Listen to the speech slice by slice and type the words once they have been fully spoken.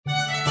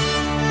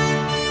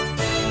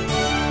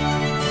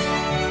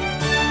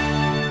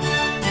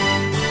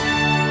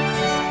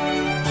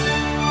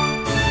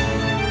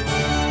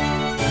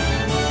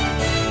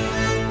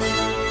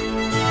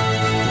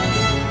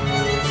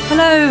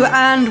Hello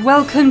and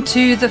welcome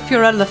to the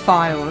Fiorella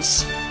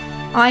Files.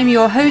 I'm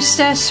your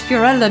hostess,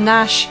 Fiorella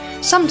Nash,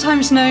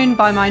 sometimes known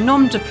by my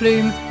nom de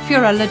plume,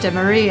 Fiorella de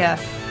Maria.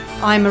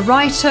 I'm a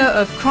writer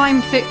of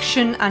crime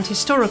fiction and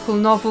historical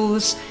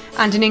novels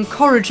and an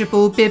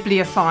incorrigible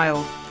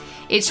bibliophile.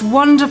 It's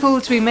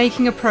wonderful to be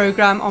making a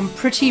programme on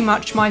pretty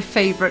much my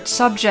favourite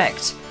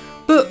subject,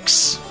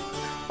 books.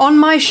 On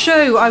my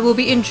show, I will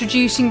be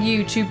introducing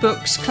you to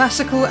books,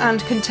 classical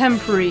and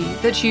contemporary,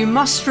 that you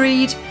must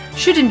read,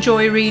 should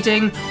enjoy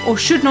reading, or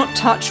should not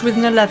touch with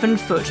an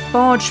 11-foot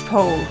barge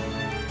pole.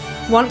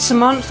 Once a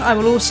month, I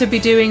will also be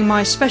doing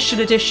my special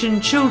edition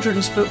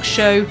children's book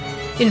show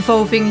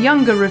involving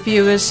younger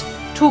reviewers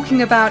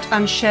talking about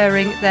and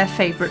sharing their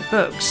favourite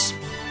books.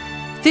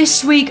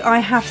 This week, I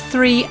have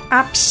 3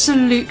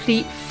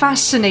 absolutely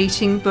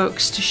fascinating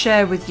books to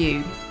share with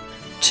you.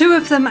 2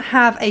 of them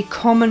have a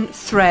common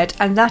thread,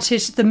 and that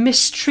is the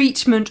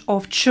mistreatment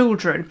of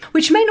children,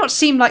 which may not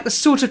seem like the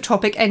sort of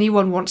topic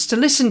anyone wants to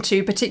listen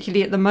to,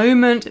 particularly at the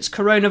moment. It's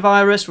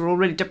coronavirus, we're all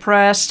really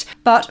depressed.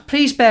 But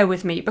please bear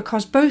with me,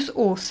 because both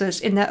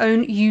authors, in their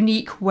own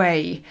unique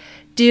way,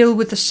 deal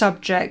with the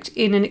subject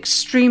in an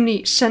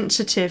extremely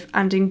sensitive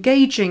and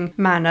engaging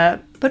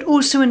manner, but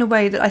also in a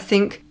way that I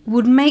think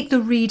would make the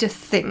reader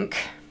think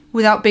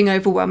without being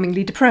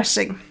overwhelmingly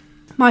depressing.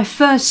 My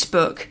first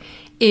book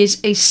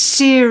is a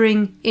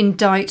searing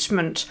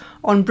indictment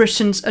on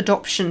Britain's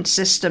adoption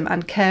system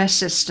and care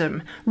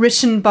system,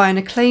 written by an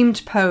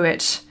acclaimed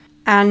poet,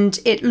 and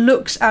it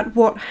looks at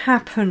what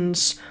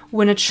happens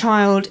when a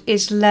child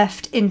is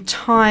left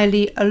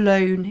entirely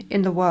alone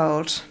in the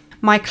world.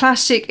 My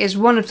classic is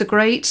one of the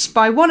greats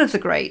by one of the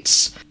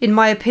greats. In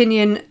my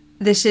opinion,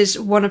 this is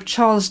one of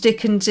Charles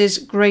Dickens's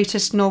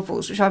greatest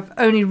novels, which I've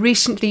only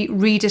recently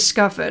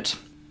rediscovered.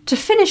 To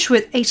finish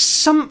with a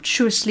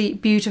sumptuously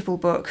beautiful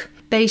book,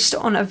 based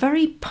on a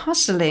very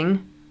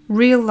puzzling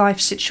real-life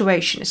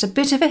situation. It's a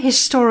bit of a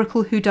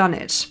historical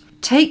whodunit.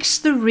 Takes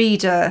the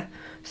reader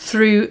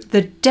through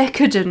the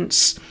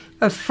decadence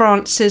of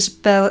France's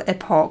Belle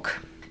Époque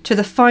to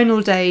the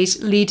final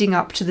days leading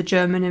up to the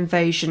German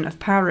invasion of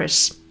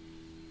Paris.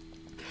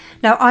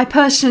 Now, I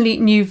personally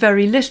knew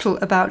very little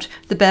about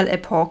the Belle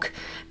Époque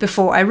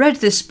before I read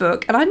this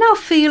book, and I now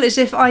feel as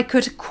if I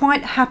could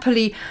quite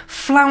happily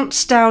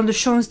flounce down the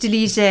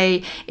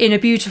Champs-Élysées in a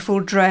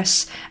beautiful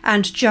dress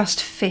and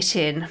just fit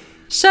in.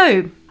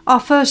 So, our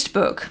first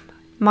book,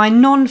 my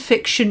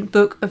non-fiction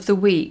book of the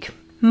week,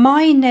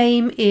 My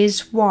Name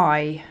Is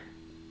Why,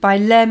 by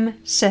Lemn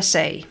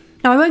Sissay.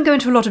 Now, I won't go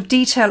into a lot of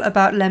detail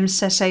about Lemn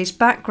Sissay's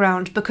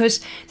background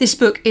because this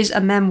book is a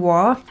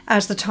memoir,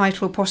 as the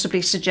title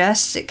possibly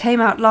suggests. It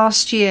came out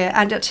last year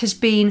and it has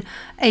been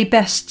a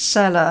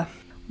bestseller.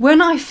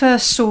 When I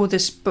first saw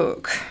this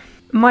book,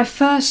 my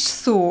first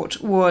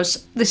thought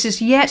was, this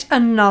is yet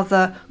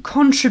another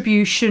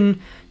contribution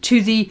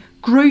to the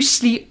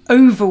grossly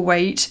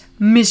overweight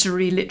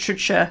misery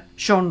literature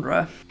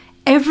genre.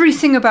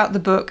 Everything about the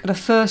book at a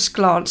first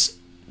glance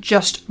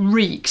just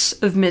reeks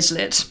of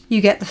mislit. You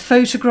get the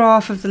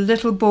photograph of the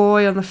little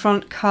boy on the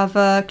front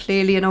cover,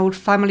 clearly an old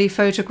family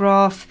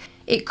photograph.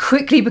 It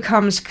quickly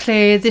becomes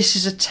clear this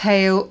is a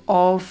tale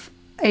of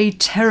a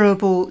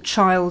terrible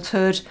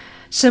childhood.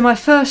 So my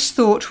first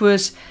thought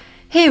was,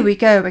 here we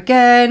go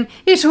again,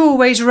 it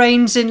always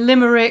rains in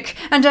Limerick,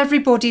 and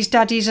everybody's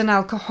daddy's an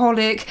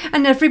alcoholic,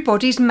 and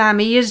everybody's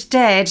mammy is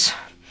dead.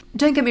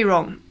 Don't get me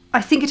wrong,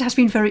 I think it has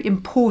been very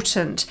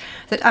important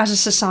that as a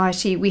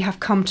society we have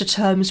come to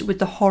terms with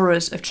the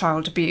horrors of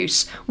child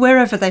abuse,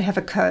 wherever they have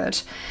occurred.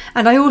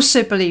 And I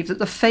also believe that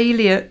the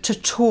failure to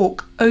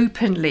talk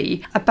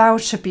openly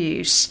about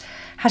abuse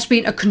has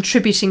been a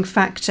contributing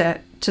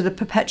factor to the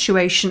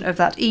perpetuation of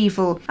that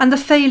evil, and the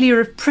failure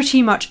of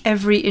pretty much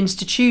every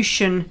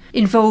institution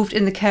involved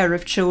in the care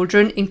of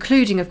children,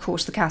 including, of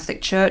course, the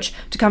Catholic Church,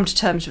 to come to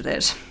terms with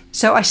it.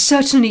 So I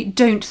certainly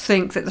don't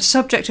think that the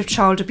subject of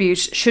child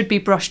abuse should be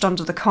brushed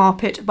under the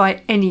carpet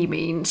by any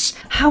means.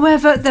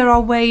 However, there are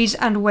ways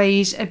and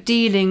ways of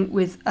dealing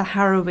with a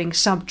harrowing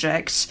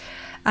subject,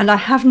 and I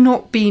have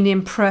not been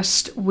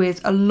impressed with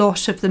a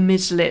lot of the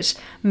mislit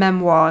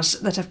memoirs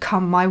that have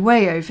come my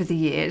way over the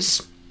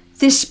years.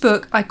 This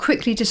book, I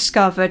quickly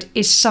discovered,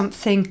 is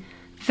something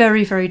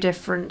very, very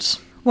different.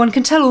 One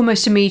can tell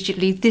almost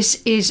immediately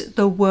this is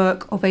the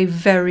work of a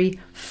very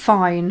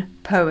fine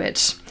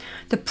poet.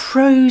 The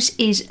prose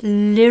is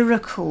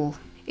lyrical.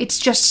 It's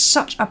just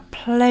such a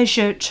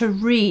pleasure to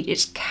read.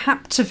 It's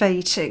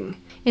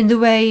captivating in the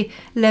way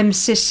Lemn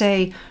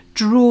Sissay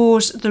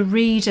draws the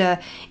reader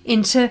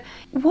into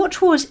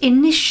what was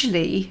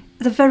initially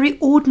the very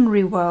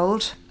ordinary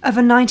world of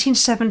a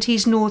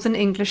 1970s Northern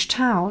English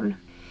town.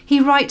 He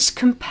writes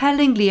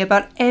compellingly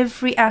about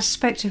every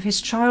aspect of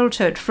his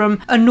childhood,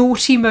 from a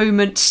naughty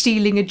moment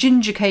stealing a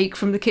ginger cake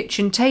from the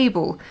kitchen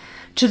table,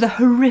 to the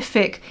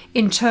horrific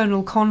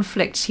internal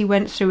conflicts he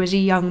went through as a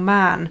young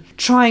man,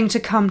 trying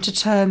to come to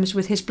terms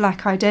with his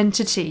black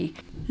identity.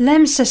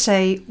 Lemn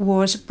Sissay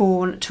was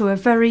born to a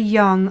very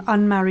young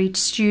unmarried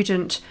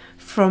student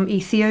from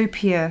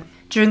Ethiopia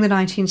during the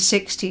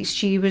 1960s.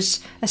 She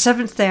was a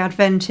Seventh-day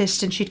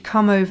Adventist and she'd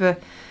come over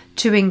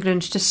to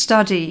England to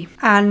study.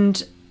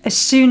 And as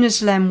soon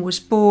as Lem was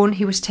born,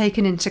 he was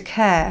taken into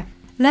care.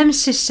 Lem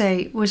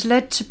Sissay was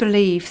led to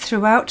believe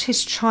throughout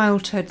his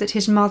childhood that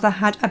his mother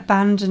had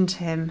abandoned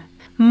him.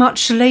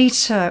 Much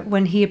later,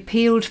 when he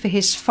appealed for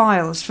his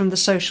files from the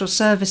social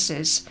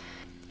services,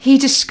 he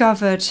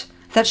discovered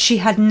that she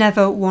had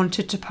never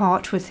wanted to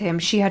part with him.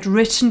 She had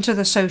written to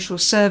the social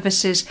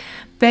services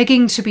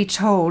begging to be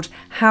told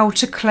how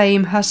to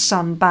claim her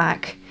son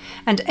back,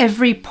 and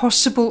every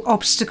possible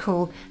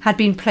obstacle had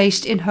been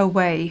placed in her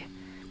way.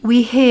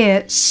 We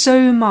hear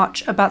so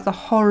much about the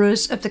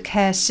horrors of the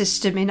care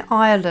system in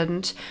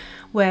Ireland,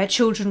 where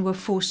children were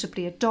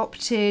forcibly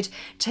adopted,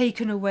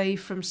 taken away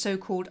from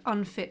so-called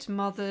unfit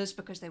mothers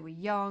because they were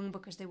young,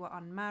 because they were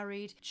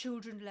unmarried,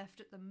 children left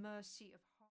at the mercy of